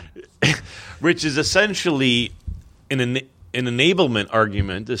 Which is essentially an enablement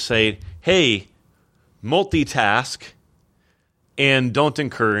argument to say, hey, multitask and don't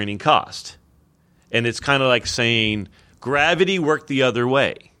incur any cost. And it's kind of like saying gravity worked the other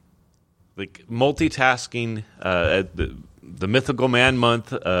way. Like multitasking, the Mythical Man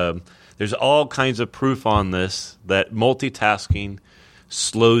Month, there's all kinds of proof on this that multitasking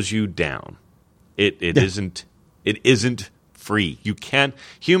slows you down. It isn't free.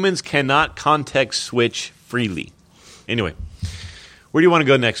 Humans cannot context switch freely. Anyway, where do you want to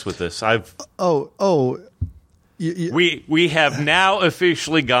go next with this? We have now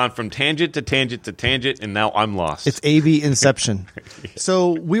officially gone from tangent to tangent to tangent, and now I'm lost. It's AV Inception.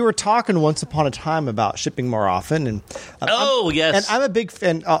 So we were talking once upon a time about shipping more often, and yes, and I'm a big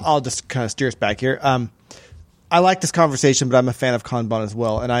fan. I'll just kind of steer us back here. I like this conversation, but I'm a fan of Kanban as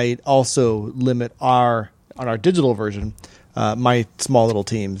well, and I also limit on our digital version, my small little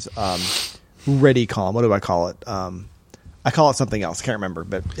teams ready column. What do I call it? I call it something else. Can't remember,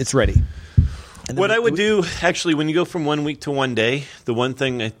 but it's ready. What I would do, actually, when you go from 1 week to 1 day, the one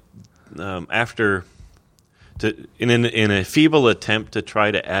thing in a feeble attempt to try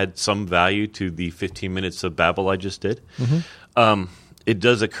to add some value to the 15 minutes of babble I just did, it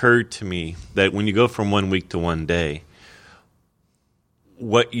does occur to me that when you go from 1 week to 1 day,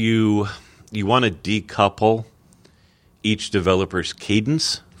 what you want to decouple each developer's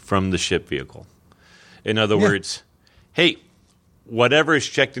cadence from the ship vehicle. In other words, hey, whatever is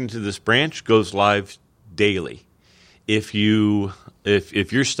checked into this branch goes live daily. If your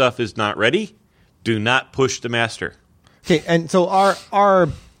stuff is not ready, do not push the master. Okay, and so our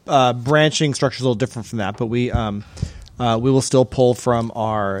branching structure is a little different from that, but we will still pull from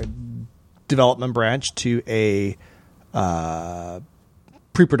our development branch to a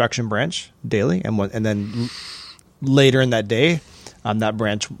pre-production branch daily, and then later in that day, that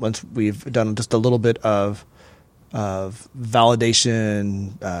branch, once we've done just a little bit of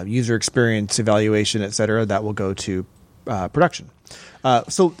validation, user experience evaluation, et cetera, that will go to production.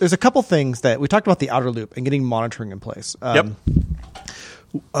 So there's a couple things that we talked about, the outer loop and getting monitoring in place.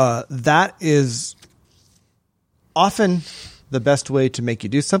 That is often the best way to make you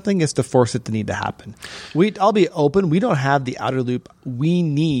do something is to force it to need to happen. I'll be open. We don't have the outer loop we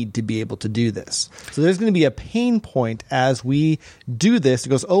need to be able to do this. So there's going to be a pain point as we do this. It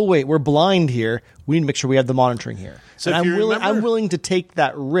goes, oh, wait, we're blind here. We need to make sure we have the monitoring here. So I'm willing to take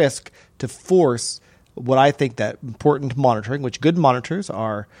that risk to force what I think that important monitoring, which good monitors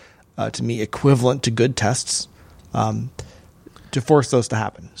are, to me, equivalent to good tests, to force those to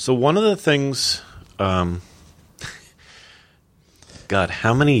happen. So one of the things God,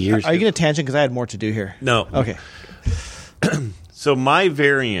 how many years? Are you going to tangent? Because I had more to do here. No. Okay. So my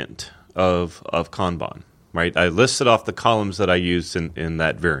variant of Kanban, right? I listed off the columns that I used in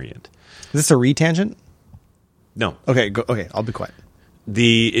that variant. Is this a retangent? No. Okay. Okay. I'll be quiet.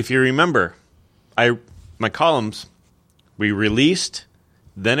 If you remember, my columns, we released,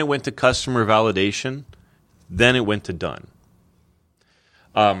 then it went to customer validation, then it went to done.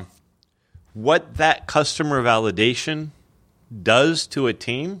 What that customer validation does to a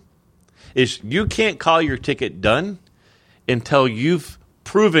team is you can't call your ticket done until you've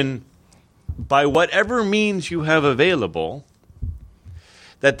proven by whatever means you have available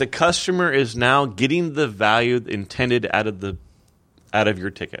that the customer is now getting the value intended out of your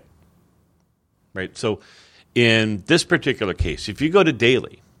ticket. Right? So in this particular case, if you go to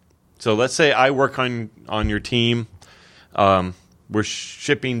daily, so let's say I work on your team, we're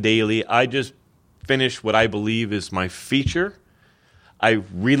shipping daily. I just finished what I believe is my feature. I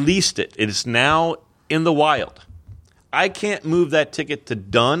released it. It is now in the wild. I can't move that ticket to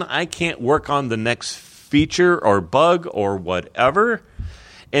done. I can't work on the next feature or bug or whatever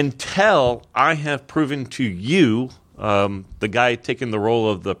until I have proven to you, the guy taking the role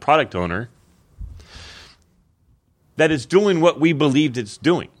of the product owner, that it's doing what we believed it's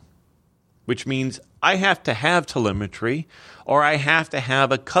doing, which means I have to have telemetry or I have to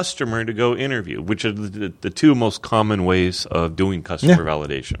have a customer to go interview, which are the two most common ways of doing customer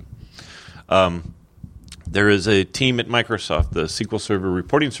validation. There is a team at Microsoft, the SQL Server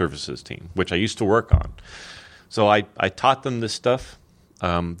Reporting Services team, which I used to work on. So I taught them this stuff.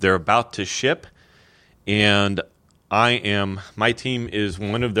 They're about to ship, and my team is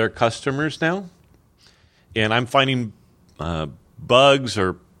one of their customers now, and I'm finding bugs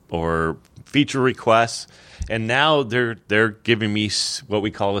or feature requests, and now they're giving me what we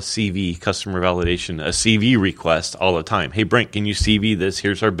call a CV, customer validation, a CV request all the time. Hey, Brent, can you CV this?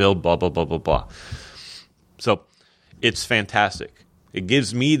 Here's our build, blah, blah, blah, blah, blah. So it's fantastic. It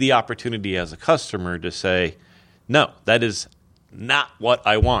gives me the opportunity as a customer to say, no, that is not what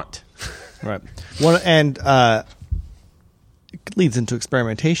I want. Right. It leads into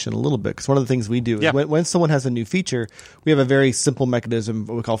experimentation a little bit, because one of the things we do is when someone has a new feature, we have a very simple mechanism,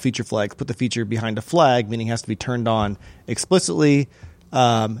 what we call feature flags. Put the feature behind a flag, meaning it has to be turned on explicitly,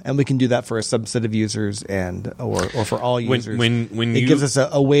 and we can do that for a subset of users or for all users. It gives us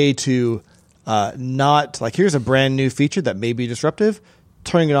a way to not, like, here's a brand new feature that may be disruptive,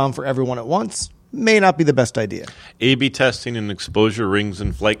 turning it on for everyone at once may not be the best idea. A/B testing and exposure rings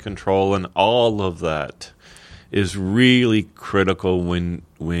and flight control and all of that is really critical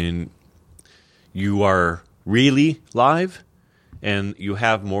when you are really live and you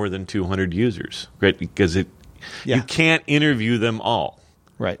have more than 200 users, right? Because you can't interview them all.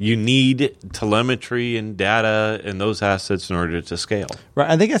 Right. You need telemetry and data and those assets in order to scale. Right.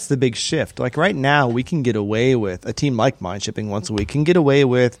 I think that's the big shift. Like right now, we can get away with, a team like mine shipping once a week can get away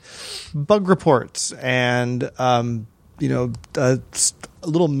with bug reports and a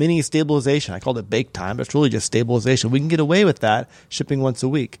little mini stabilization. I called it bake time, but it's really just stabilization. We can get away with that shipping once a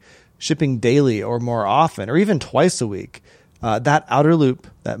week, shipping daily or more often, or even twice a week. That outer loop,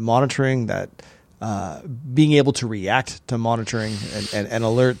 that monitoring, that being able to react to monitoring and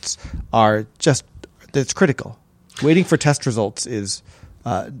alerts that's critical. Waiting for test results is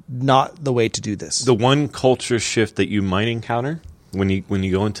not the way to do this. The one culture shift that you might encounter when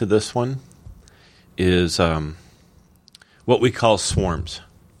you go into this one is what we call swarms.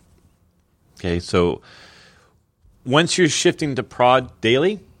 Okay, so once you're shifting to prod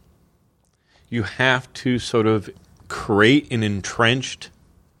daily, you have to sort of create an entrenched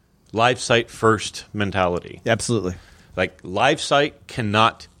live site first mentality. Absolutely. Like live site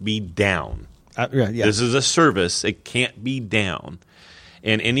cannot be down. Yeah. This is a service. It can't be down.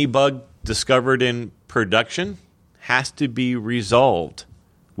 And any bug discovered in production has to be resolved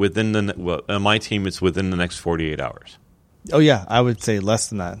within my team, it's within the next 48 hours. Oh, yeah. I would say less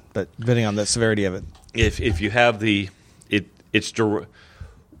than that, but depending on the severity of it. If you have a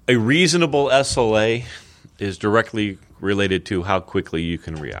reasonable SLA is directly related to how quickly you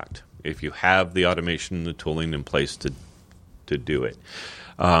can react. If you have the automation and the tooling in place to do it.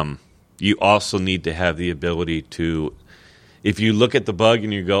 You also need to have the ability to, if you look at the bug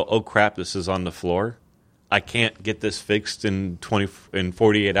and you go, oh crap, this is on the floor, I can't get this fixed in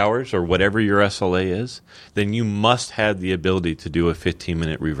 48 hours or whatever your SLA is, then you must have the ability to do a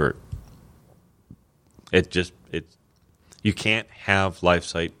 15-minute revert. You can't have live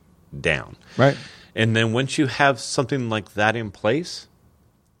site down. Right. And then once you have something like that in place,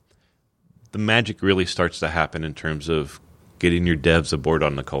 the magic really starts to happen in terms of getting your devs aboard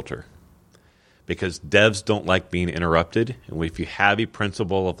on the culture. because devs don't like being interrupted. And if you have a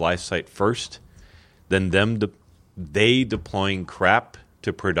principle of life site first, then they deploying crap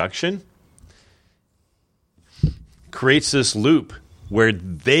to production creates this loop where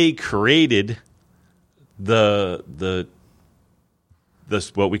they created the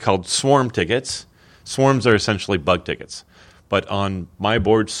what we called swarm tickets. Swarms are essentially bug tickets. But on my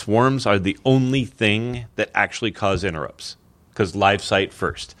board, swarms are the only thing that actually cause interrupts, because live site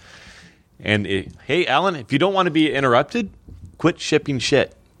first. And hey, Alan, if you don't want to be interrupted, quit shipping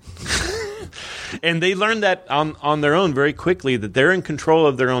shit. And they learned that on their own very quickly, that they're in control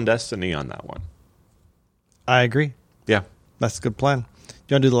of their own destiny on that one. I agree. Yeah. That's a good plan. Do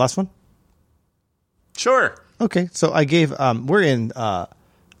you want to do the last one? Sure. Okay. So I gave, we're in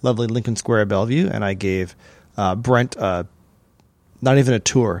lovely Lincoln Square, Bellevue, and I gave Brent not even a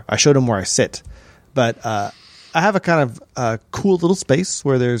tour. I showed him where I sit. But I have a kind of cool little space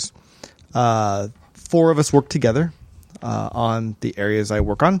where there's 4 of us work together on the areas I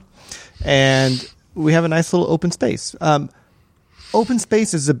work on. And we have a nice little open space. Open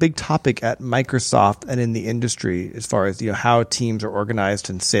space is a big topic at Microsoft and in the industry as far as how teams are organized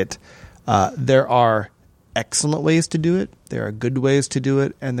and sit. There are excellent ways to do it. There are good ways to do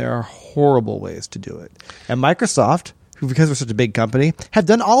it, and there are horrible ways to do it. And Microsoft, who, because we're such a big company, have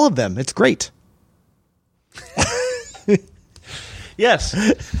done all of them. It's great. Yes.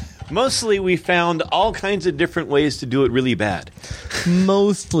 Mostly we found all kinds of different ways to do it really bad.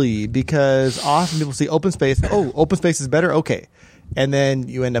 Mostly because often people see open space. Oh, open space is better? Okay. And then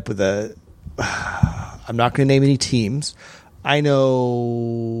you end up with I'm not going to name any teams. I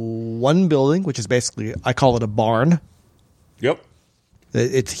know one building, which is basically, I call it a barn. Yep.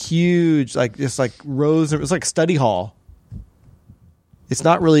 It's huge, just like rows. It's like study hall. It's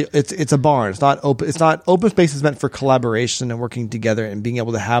not really. It's a barn. It's not open. It's not open space. Is meant for collaboration and working together and being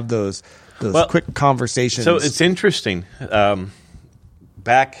able to have those quick conversations. So it's interesting. So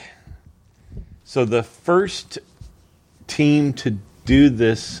the first team to do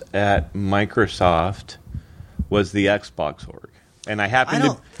this at Microsoft was the Xbox org, and I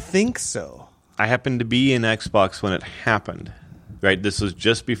don't think so. I happened to be in Xbox when it happened. Right, this was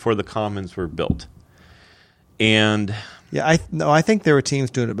just before the Commons were built, and yeah, I think there were teams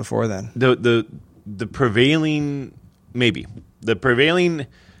doing it before then. The prevailing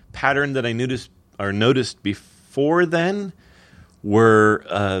pattern that I noticed before then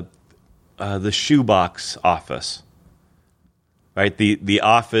were the shoebox office. Right, the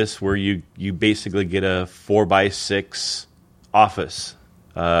office where you basically get a 4x6 office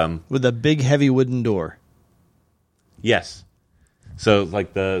with a big heavy wooden door. Yes. So,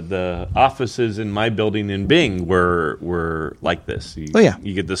 like the offices in my building in Bing were like this. You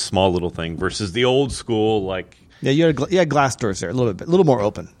get this small little thing versus the old school you had glass doors there a little more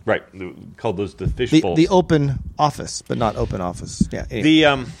open. Right, called those the fish bowls. The open office, but not open office. Yeah.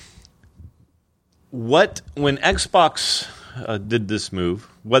 Anyway. When Xbox did this move,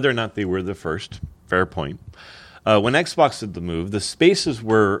 whether or not they were the first, fair point. When Xbox did the move, the spaces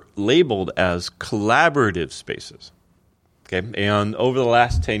were labeled as collaborative spaces. Okay, and over the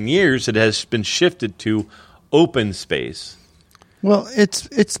last 10 years, it has been shifted to open space. Well,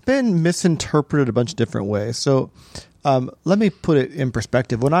 it's been misinterpreted a bunch of different ways. So let me put it in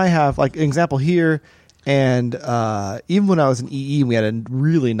perspective. When I have, like, an example here, and even when I was in EE, we had a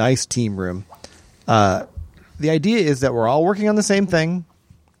really nice team room. The idea is that we're all working on the same thing.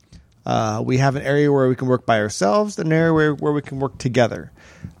 We have an area where we can work by ourselves, an area where we can work together.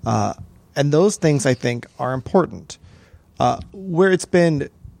 And those things, I think, are important. Where it's been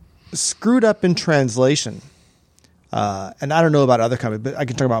screwed up in translation, and I don't know about other companies, but I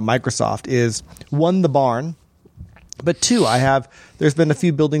can talk about Microsoft, is 1, the barn, but 2, there's been a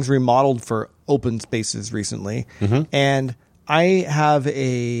few buildings remodeled for open spaces recently, and I have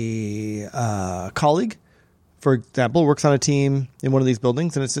a colleague, for example, works on a team in one of these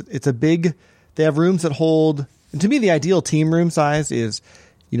buildings, and it's a big, they have rooms that hold, and to me the ideal team room size is,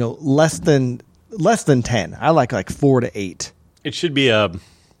 less than 10. I like 4 to 8. It should be able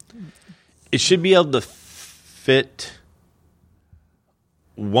to fit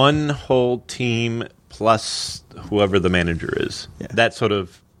one whole team plus whoever the manager is. Yeah. That sort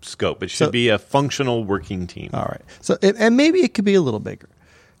of scope. It should be a functional working team. All right. So and maybe it could be a little bigger.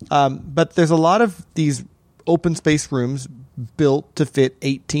 But there's a lot of these open space rooms built to fit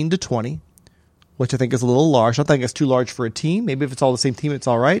 18 to 20. Which I think is a little large. I don't think it's too large for a team. Maybe if it's all the same team, it's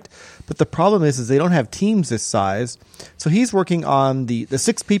all right. But the problem is they don't have teams this size. So he's working on the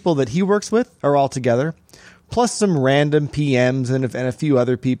 6 people that he works with are all together, plus some random PMs and a few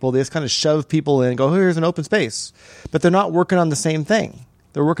other people. They just kind of shove people in and go, oh, here's an open space. But they're not working on the same thing.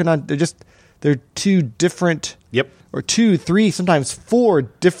 They're They're two different, Yep. or 2, 3, sometimes 4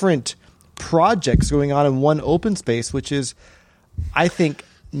 different projects going on in one open space, which is, I think,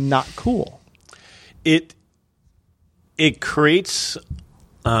 not cool. It creates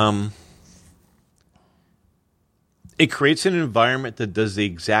an environment that does the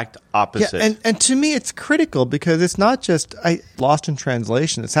exact opposite. Yeah, and to me, it's critical because it's not just lost in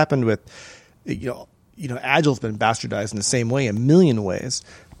translation. It's happened with, Agile's been bastardized in the same way, a million ways.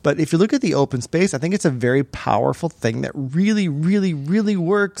 But if you look at the open space, I think it's a very powerful thing that really, really, really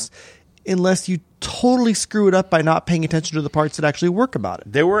works unless you totally screw it up by not paying attention to the parts that actually work about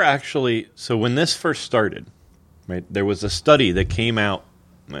it. There were actually, so when this first started, right, there was a study that came out,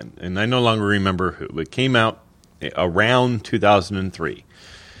 and I no longer remember who, but it came out around 2003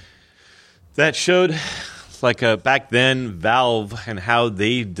 that showed, back then, Valve and how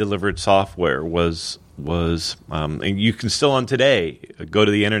they delivered software was and you can still on today go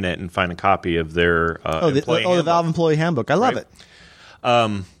to the internet and find a copy of their the Valve Employee Handbook. I love it.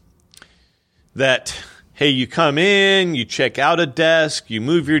 That, hey, you come in, you check out a desk, you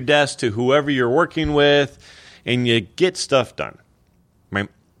move your desk to whoever you're working with, and you get stuff done, right?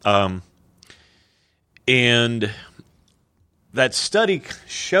 And that study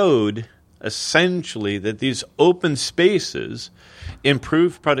showed essentially that these open spaces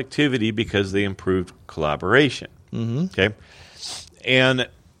improved productivity because they improved collaboration. Mm-hmm. Okay, and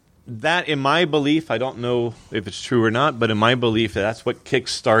that, in my belief, I don't know if it's true or not, but in my belief, that's what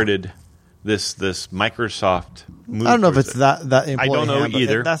kick-started this Microsoft move. I don't know if it's that employee I don't know handbook.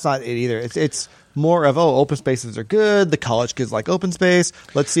 either. That's not it either. It's more of, open spaces are good. The college kids like open space.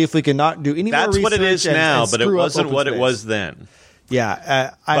 Let's see if we can not do any more research. That's what it is now, but it wasn't what it was then.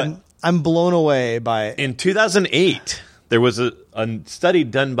 Yeah, I'm blown away by. In 2008, there was a study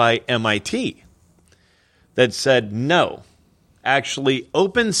done by MIT that said no, actually,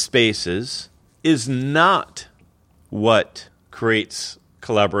 open spaces is not what creates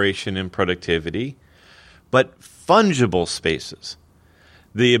collaboration and productivity, but fungible spaces.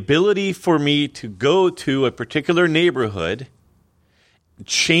 The ability for me to go to a particular neighborhood,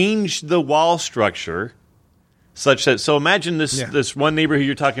 change the wall structure such that, so imagine this one neighborhood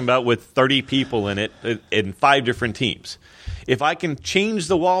you're talking about with 30 people in it in 5 different teams. If I can change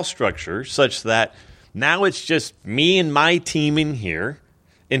the wall structure such that now it's just me and my team in here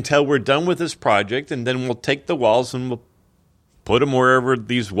until we're done with this project, and then we'll take the walls and we'll put them wherever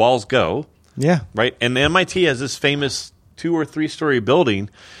these walls go. Yeah. Right? And MIT has this famous 2 or 3 story building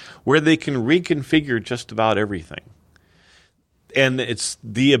where they can reconfigure just about everything. And it's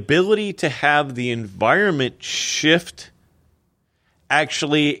the ability to have the environment shift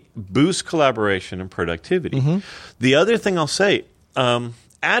actually boost collaboration and productivity. Mm-hmm. The other thing I'll say,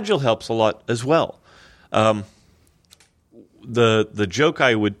 Agile helps a lot as well. The joke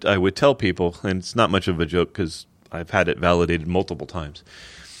I would tell people, and it's not much of a joke because I've had it validated multiple times.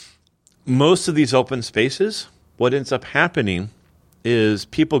 Most of these open spaces, what ends up happening is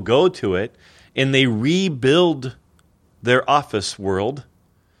people go to it and they rebuild their office world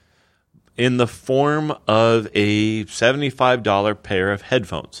in the form of a $75 pair of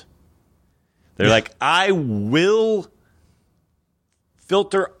headphones. They're like, I will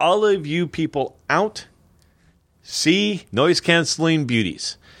filter all of you people out. See, noise-canceling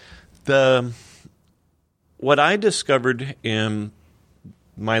beauties. What I discovered in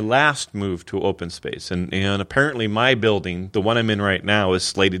my last move to open space, and apparently my building, the one I'm in right now, is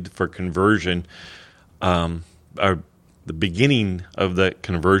slated for conversion, the beginning of the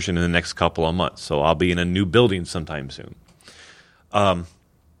conversion in the next couple of months. So I'll be in a new building sometime soon.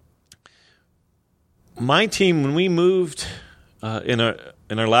 My team, when we moved in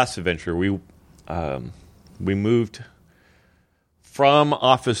our last adventure, we moved from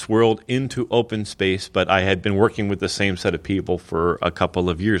office world into open space, but I had been working with the same set of people for a couple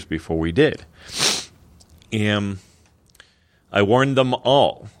of years before we did. And I warned them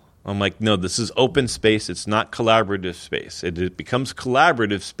all. I'm like, no, this is open space. It's not collaborative space. It becomes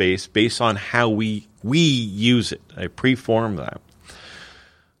collaborative space based on how we use it. I preform that.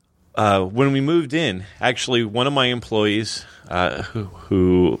 When we moved in, actually, one of my employees,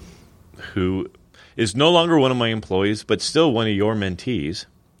 who is no longer one of my employees, but still one of your mentees,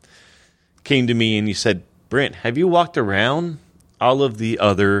 came to me and he said, Brent, have you walked around all of the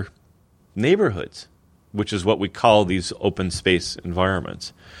other neighborhoods, which is what we call these open space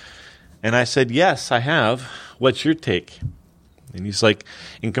environments? And I said, yes, I have. What's your take? And he's like,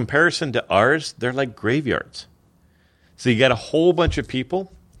 in comparison to ours, they're like graveyards. So you got a whole bunch of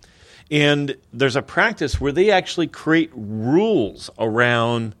people, and there's a practice where they actually create rules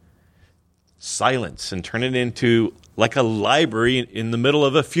around silence and turn it into like a library in the middle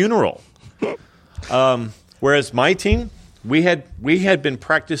of a funeral. Whereas my team, we had been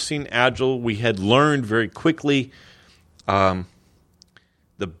practicing Agile. We had learned very quickly the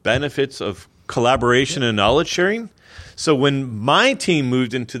benefits of collaboration and knowledge sharing. So when my team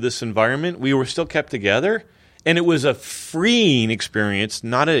moved into this environment, we were still kept together, and it was a freeing experience,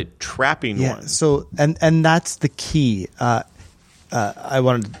 not a trapping one. So and that's the key. I'm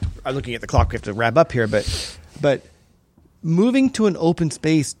looking at the clock. We have to wrap up here, but moving to an open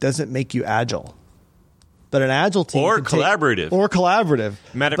space doesn't make you agile. But an agile team Or collaborative.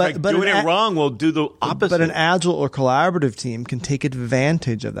 Matter of fact, doing it wrong will do the opposite. But an agile or collaborative team can take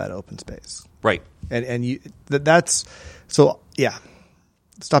advantage of that open space. Right. And you that's so yeah.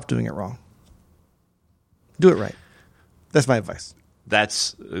 Stop doing it wrong. Do it right. That's my advice.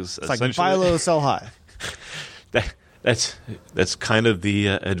 It's like buy low, sell high. That's kind of the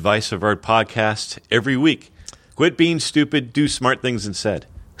advice of our podcast every week. Quit being stupid, do smart things instead.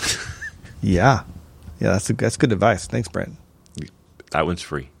 Yeah. Yeah, that's good advice. Thanks, Brent. That one's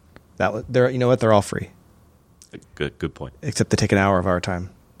free. You know what? They're all free. Good point. Except they take an hour of our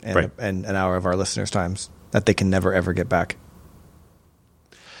time and, right. and an hour of our listeners' times that they can never, ever get back.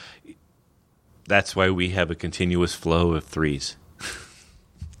 That's why we have a continuous flow of threes.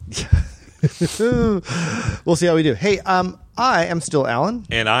 We'll see how we do. Hey, I am still Alan.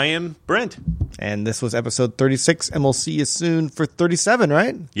 And I am Brent. And this was episode 36, and we'll see you soon for 37,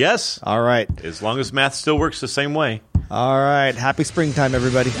 right? Yes. All right. As long as math still works the same way. All right. Happy springtime,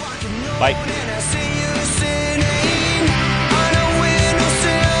 everybody. Bye.